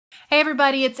Hey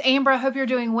everybody, it's Amber. I hope you're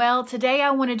doing well. Today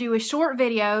I want to do a short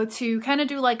video to kind of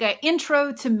do like an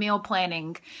intro to meal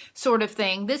planning sort of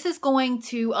thing. This is going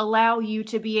to allow you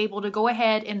to be able to go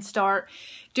ahead and start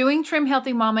doing Trim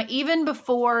Healthy Mama even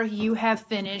before you have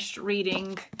finished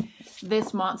reading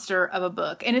this monster of a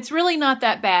book. And it's really not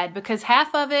that bad because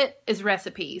half of it is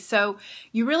recipes. So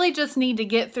you really just need to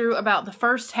get through about the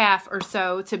first half or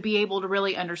so to be able to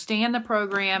really understand the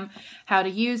program, how to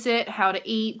use it, how to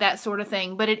eat, that sort of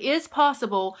thing. But it is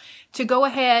possible to go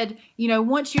ahead,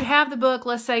 once you have the book,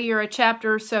 let's say you're a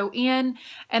chapter or so in,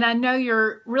 and I know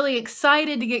you're really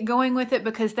excited to get going with it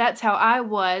because that's how I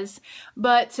was,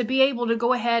 but to be able to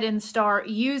go ahead and start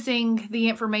using the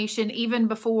information even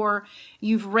before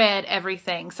you've read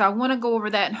everything. So I want to go over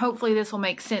that and hopefully this will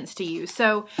make sense to you.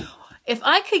 So if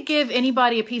I could give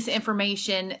anybody a piece of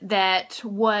information that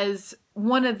was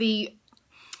one of the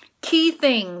key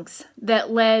things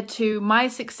that led to my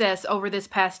success over this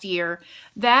past year,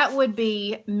 that would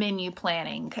be menu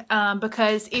planning.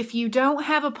 Because if you don't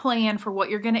have a plan for what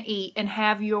you're going to eat and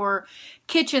have your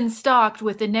kitchen stocked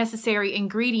with the necessary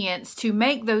ingredients to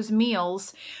make those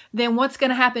meals, then what's going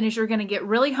to happen is you're going to get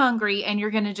really hungry and you're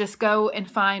going to just go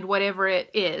and find whatever it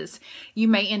is. You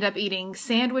may end up eating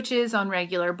sandwiches on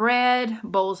regular bread,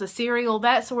 bowls of cereal,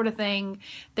 that sort of thing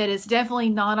that is definitely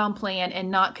not on plan and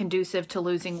not conducive to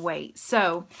losing weight.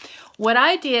 So what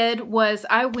I did was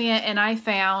I went and I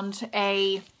found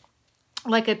a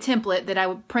template that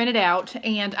I printed out,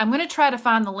 and I'm going to try to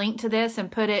find the link to this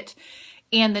and put it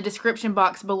in the description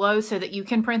box below so that you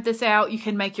can print this out. You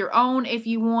can make your own if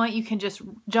you want. You can just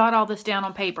jot all this down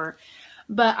on paper.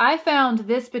 But I found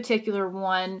this particular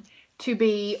one to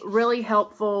be really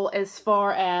helpful as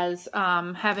far as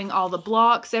having all the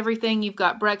blocks, everything. You've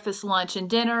got breakfast, lunch, and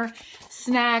dinner,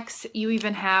 snacks. You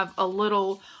even have a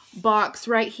little box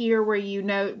right here where you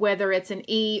note whether it's an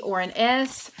E or an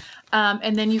S.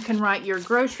 And then you can write your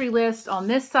grocery list on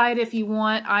this side if you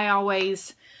want. I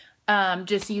always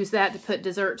just use that to put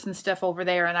desserts and stuff over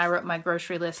there, and I wrote my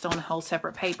grocery list on a whole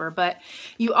separate paper. But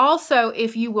you also,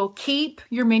 if you will keep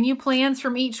your menu plans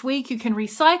from each week, you can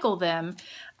recycle them.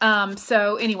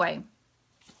 So anyway,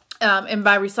 and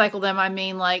by recycle them, I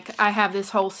mean like I have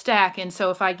this whole stack, and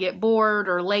so if I get bored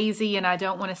or lazy and I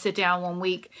don't want to sit down one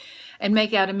week and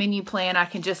make out a menu plan, I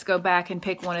can just go back and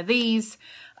pick one of these,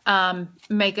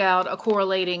 make out a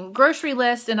correlating grocery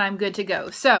list, and I'm good to go.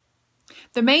 So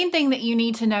the main thing that you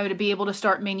need to know to be able to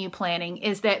start menu planning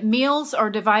is that meals are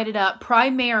divided up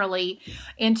primarily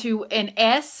into an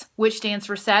S, which stands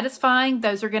for satisfying.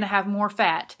 Those are going to have more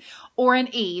fat. Or an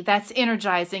E, that's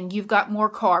energizing. You've got more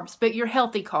carbs, but you're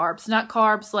healthy carbs, not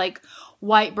carbs like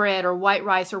white bread or white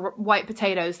rice or white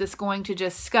potatoes that's going to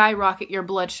just skyrocket your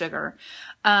blood sugar.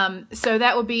 So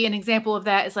that would be an example of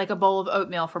that is like a bowl of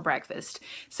oatmeal for breakfast.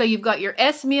 So you've got your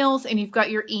S meals and you've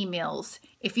got your E meals.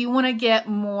 If you want to get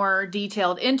more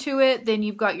detailed into it, then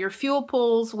you've got your fuel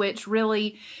pools, which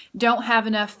really don't have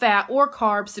enough fat or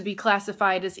carbs to be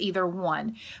classified as either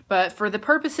one. But for the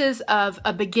purposes of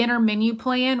a beginner menu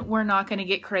plan, we're not going to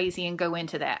get crazy and go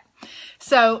into that.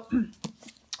 So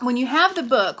when you have the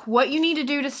book, what you need to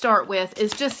do to start with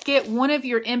is just get one of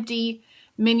your empty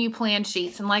menu plan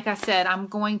sheets. And like I said, I'm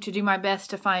going to do my best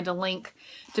to find a link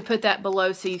to put that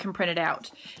below so you can print it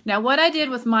out. Now, what I did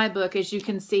with my book, as you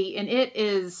can see, and it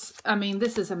is,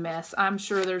 this is a mess. I'm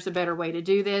sure there's a better way to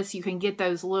do this. You can get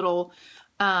those little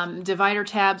divider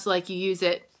tabs like you use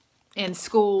it in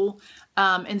school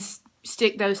and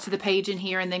stick those to the page in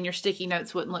here, and then your sticky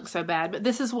notes wouldn't look so bad. But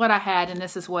this is what I had, and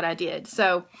this is what I did.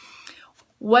 So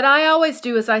what I always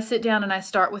do is I sit down and I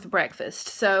start with breakfast.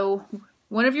 So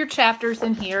one of your chapters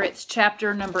in here, it's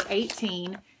chapter number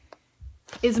 18,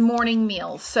 is morning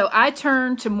meals. So I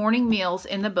turn to morning meals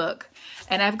in the book,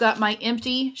 and I've got my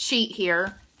empty sheet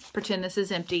here. Pretend this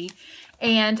is empty.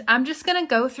 And I'm just going to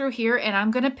go through here and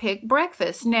I'm going to pick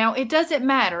breakfast. Now, it doesn't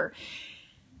matter.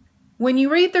 When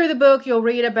you read through the book, you'll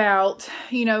read about,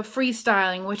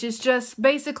 freestyling, which is just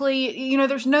basically,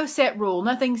 there's no set rule.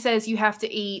 Nothing says you have to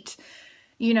eat,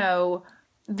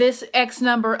 this X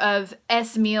number of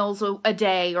S meals a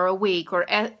day or a week, or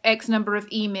X number of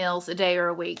E meals a day or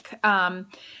a week.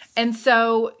 And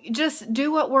so just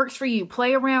do what works for you.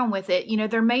 Play around with it.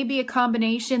 There may be a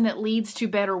combination that leads to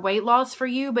better weight loss for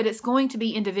you, but it's going to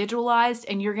be individualized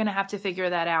and you're going to have to figure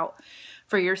that out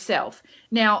for yourself.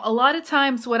 Now, a lot of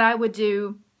times what I would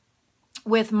do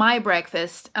with my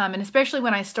breakfast, and especially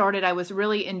when I started, I was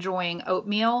really enjoying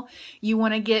oatmeal. You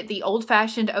want to get the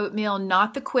old-fashioned oatmeal,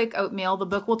 not the quick oatmeal. The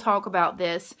book will talk about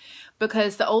this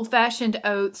because the old-fashioned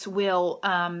oats will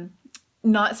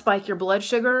not spike your blood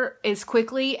sugar as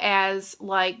quickly as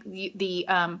like the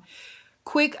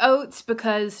quick oats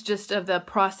because just of the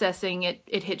processing,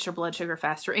 it hits your blood sugar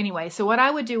faster anyway. So what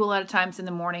I would do a lot of times in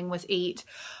the morning was eat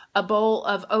a bowl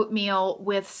of oatmeal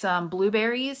with some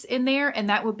blueberries in there, and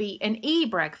that would be an E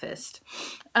breakfast.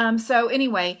 So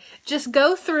anyway, just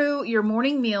go through your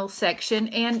morning meal section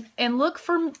and look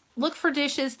for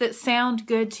dishes that sound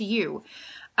good to you.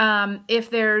 If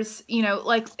there's,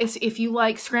 like if you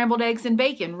like scrambled eggs and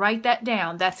bacon, write that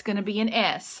down. That's going to be an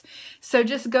S. So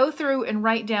just go through and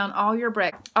write down all your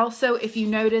breakfast. Also, if you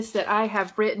notice that I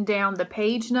have written down the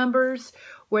page numbers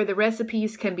where the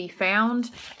recipes can be found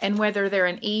and whether they're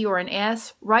an E or an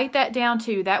S, write that down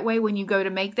too. That way when you go to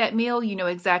make that meal, you know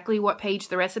exactly what page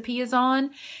the recipe is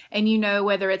on and you know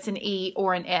whether it's an E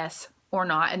or an S or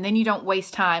not, and then you don't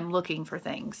waste time looking for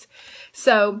things.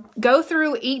 So go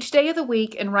through each day of the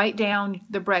week and write down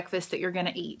the breakfast that you're going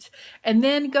to eat, and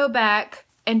then go back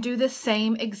and do the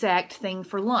same exact thing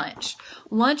for lunch.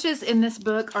 Lunches in this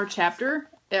book are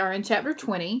in chapter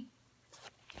 20.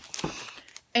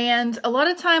 And a lot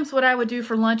of times what I would do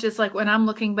for lunch is, like when I'm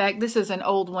looking back, this is an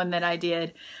old one that I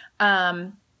did.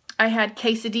 I had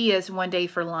quesadillas one day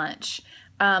for lunch.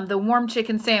 The warm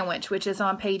chicken sandwich, which is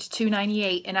on page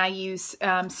 298, and I use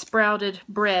sprouted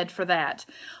bread for that.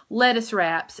 Lettuce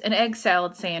wraps, an egg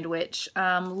salad sandwich,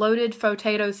 loaded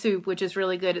potato soup, which is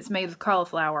really good. It's made with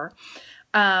cauliflower.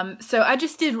 So I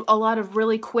just did a lot of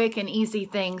really quick and easy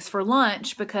things for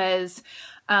lunch because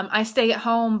I stay at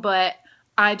home, but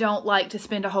I don't like to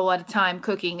spend a whole lot of time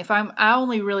cooking. I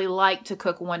only really like to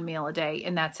cook one meal a day,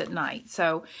 and that's at night.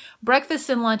 So breakfast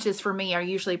and lunches for me are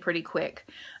usually pretty quick.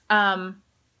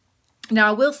 Now,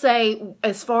 I will say,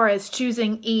 as far as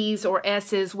choosing E's or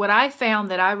S's, what I found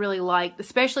that I really liked,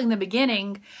 especially in the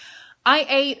beginning, I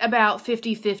ate about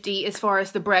 50-50 as far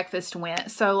as the breakfast went.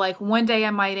 So, like, one day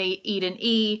I might eat an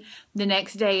E, the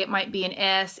next day it might be an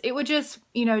S. It would just,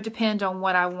 depend on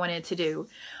what I wanted to do.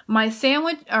 My lunches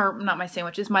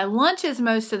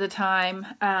most of the time,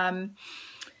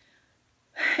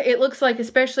 it looks like,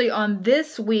 especially on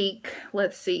this week,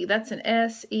 let's see, that's an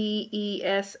S, E, E,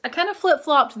 S. I kind of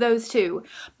flip-flopped those two,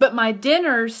 but my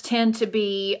dinners tend to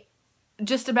be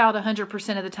just about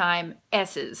 100% of the time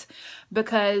S's,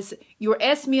 because your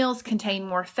S meals contain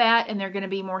more fat and they're going to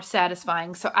be more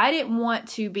satisfying. So I didn't want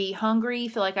to be hungry,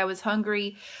 feel like I was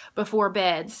hungry before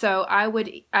bed. So I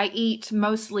eat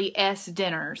mostly S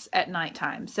dinners at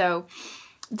nighttime. So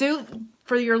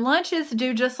for your lunches,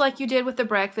 do just like you did with the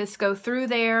breakfast. Go through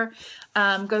there,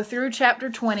 go through chapter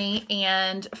 20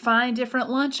 and find different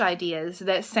lunch ideas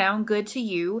that sound good to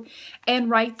you and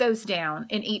write those down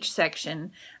in each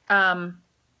section.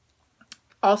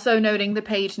 Also noting the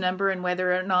page number and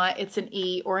whether or not it's an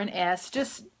E or an S.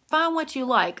 Just find what you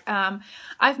like.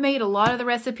 I've made a lot of the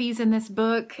recipes in this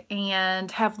book and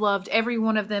have loved every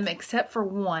one of them except for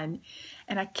one.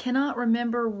 And I cannot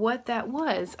remember what that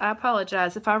was. I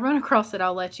apologize. If I run across it,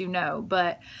 I'll let you know.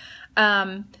 But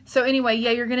so anyway,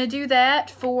 yeah, you're going to do that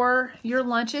for your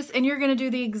lunches, and you're going to do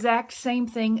the exact same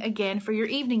thing again for your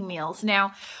evening meals.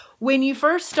 Now, when you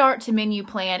first start to menu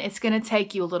plan, it's going to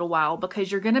take you a little while because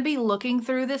you're going to be looking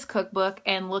through this cookbook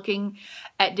and looking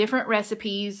at different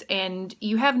recipes, and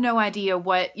you have no idea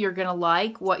what you're going to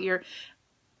like,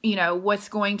 what's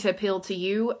going to appeal to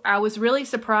you. I was really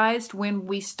surprised when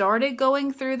we started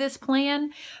going through this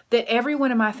plan that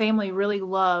everyone in my family really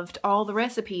loved all the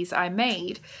recipes I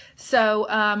made. So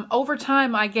over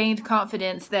time, I gained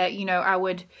confidence that,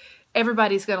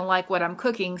 everybody's going to like what I'm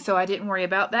cooking, so I didn't worry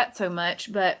about that so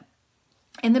much. But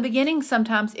in the beginning,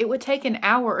 sometimes it would take an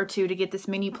hour or two to get this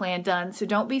menu plan done, so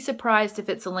don't be surprised if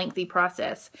it's a lengthy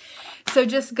process. So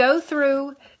just go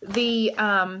through the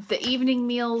evening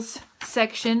meals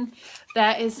section.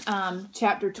 That is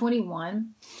chapter 21.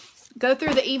 Go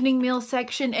through the evening meal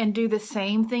section and do the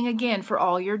same thing again for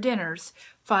all your dinners.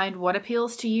 Find what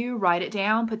appeals to you, write it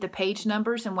down, put the page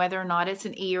numbers and whether or not it's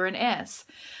an E or an S.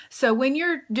 So when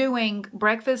you're doing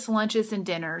breakfast, lunches, and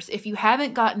dinners, if you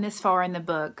haven't gotten this far in the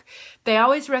book, they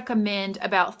always recommend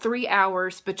about 3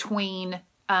 hours between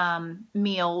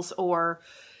meals or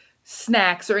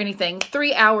snacks or anything.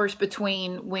 3 hours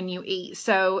between when you eat.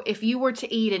 So if you were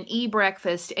to eat an E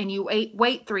breakfast and you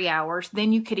wait 3 hours,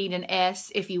 then you could eat an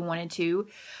S if you wanted to.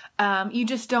 You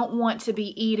just don't want to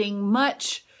be eating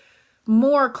much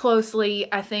more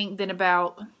closely, I think, than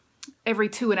about every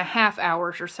 2.5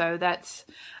 hours or so.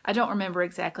 I don't remember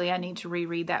exactly. I need to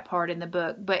reread that part in the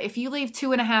book. But if you leave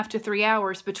 2.5 to 3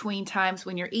 hours between times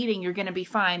when you're eating, you're going to be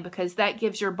fine, because that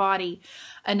gives your body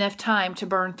enough time to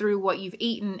burn through what you've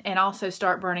eaten and also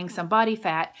start burning some body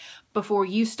fat before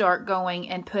you start going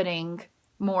and putting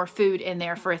more food in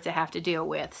there for it to have to deal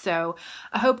with. So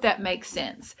I hope that makes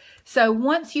sense. So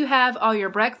once you have all your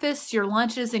breakfasts, your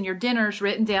lunches, and your dinners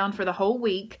written down for the whole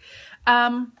week,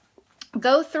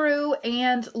 go through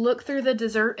and look through the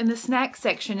dessert and the snack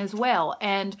section as well,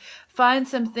 and find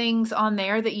some things on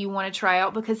there that you want to try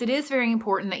out, because it is very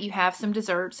important that you have some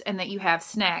desserts and that you have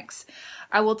snacks.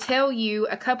 I will tell you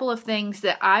a couple of things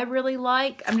that I really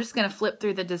like. I'm just going to flip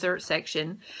through the dessert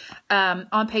section.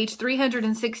 On page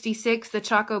 366, the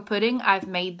Choco Pudding, I've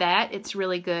made that. It's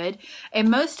really good. And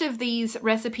most of these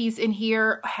recipes in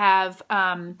here have...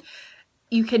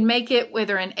 you can make it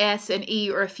whether an S, an E,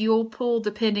 or a fuel pool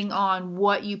depending on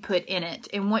what you put in it.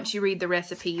 And once you read the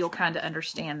recipe, you'll kind of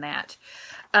understand that.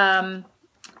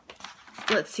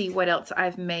 Let's see what else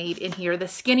I've made in here. The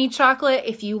skinny chocolate,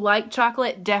 if you like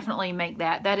chocolate, definitely make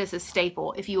that. That is a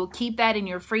staple. If you will keep that in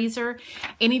your freezer,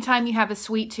 anytime you have a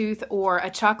sweet tooth or a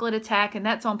chocolate attack, and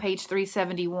that's on page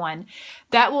 371,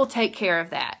 that will take care of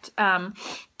that.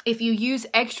 If you use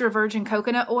extra virgin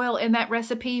coconut oil in that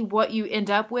recipe, what you end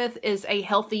up with is a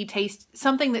healthy taste,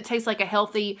 something that tastes like a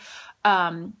healthy,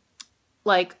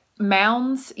 like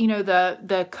Mounds, you know,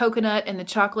 the coconut and the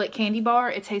chocolate candy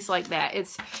bar. It tastes like that.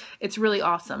 It's really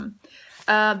awesome.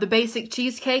 The basic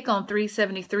cheesecake on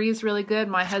 373 is really good.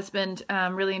 My husband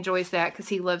really enjoys that because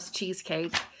he loves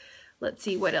cheesecake. Let's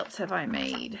see, what else have I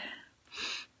made?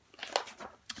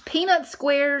 Peanut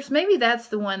squares, maybe that's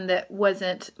the one that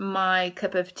wasn't my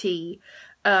cup of tea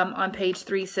on page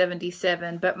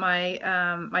 377, but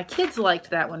my kids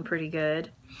liked that one pretty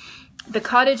good. The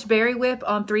cottage berry whip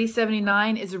on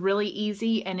 379 is really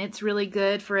easy, and it's really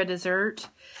good for a dessert.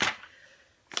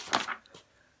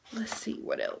 Let's see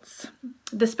what else.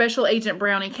 The special agent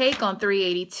brownie cake on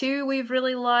 382 we've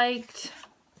really liked.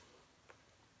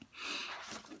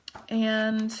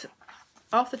 And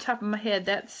off the top of my head,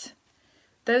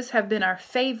 those have been our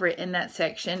favorite in that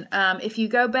section. If you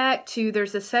go back to,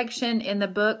 there's a section in the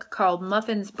book called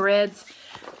Muffins, Breads,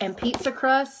 and Pizza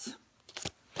Crusts.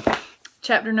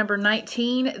 Chapter number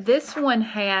 19. This one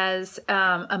has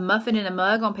a muffin in a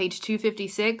mug on page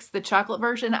 256, the chocolate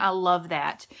version. I love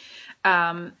that.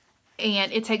 And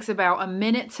it takes about a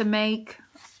minute to make,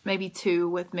 maybe 2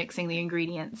 with mixing the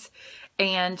ingredients.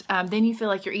 And then you feel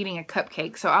like you're eating a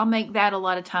cupcake. So I'll make that a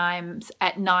lot of times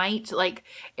at night. Like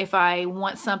if I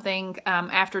want something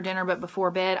after dinner but before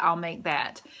bed, I'll make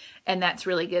that. And that's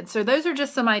really good. So those are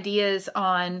just some ideas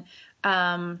on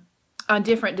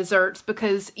different desserts,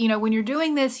 because, you know, when you're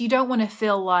doing this, you don't want to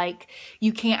feel like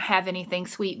you can't have anything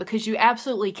sweet, because you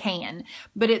absolutely can.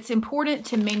 But it's important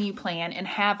to menu plan and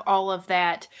have all of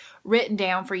that written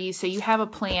down for you so you have a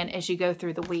plan as you go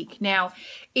through the week. Now,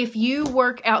 if you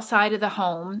work outside of the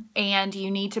home and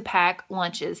you need to pack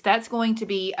lunches, that's going to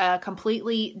be a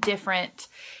completely different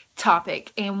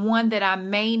topic, and one that I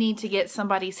may need to get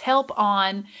somebody's help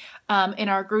on in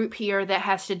our group here that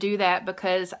has to do that,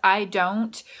 because I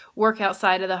don't work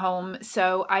outside of the home,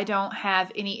 so I don't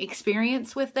have any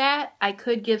experience with that. I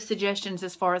could give suggestions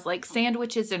as far as like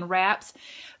sandwiches and wraps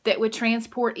that would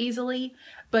transport easily,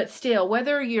 but still,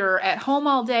 whether you're at home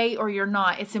all day or you're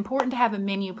not, it's important to have a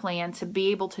menu plan to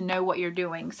be able to know what you're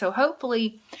doing. So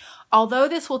hopefully, although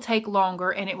this will take longer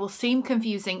and it will seem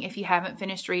confusing if you haven't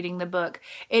finished reading the book,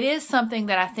 it is something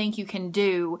that I think you can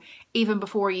do even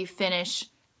before you finish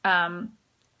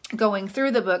going through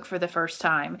the book for the first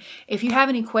time. If you have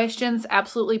any questions,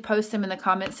 absolutely post them in the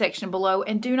comment section below,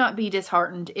 and do not be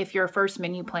disheartened if your first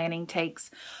menu planning takes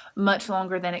much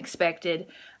longer than expected.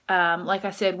 Like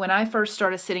I said, when I first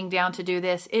started sitting down to do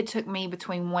this, it took me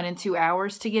between 1 and 2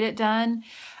 hours to get it done.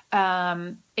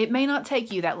 It may not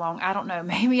take you that long. I don't know.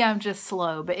 Maybe I'm just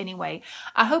slow. But anyway,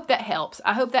 I hope that helps.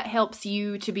 I hope that helps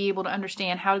you to be able to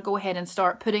understand how to go ahead and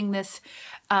start putting this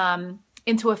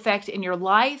into effect in your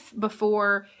life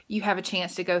before you have a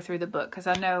chance to go through the book. Because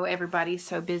I know everybody's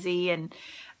so busy, and,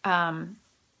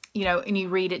 you know, and you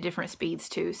read at different speeds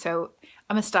too. So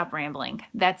I'm going to stop rambling.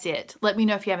 That's it. Let me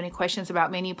know if you have any questions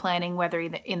about menu planning, whether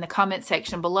in the comment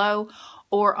section below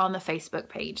or on the Facebook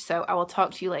page. So I will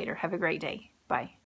talk to you later. Have a great day. Bye.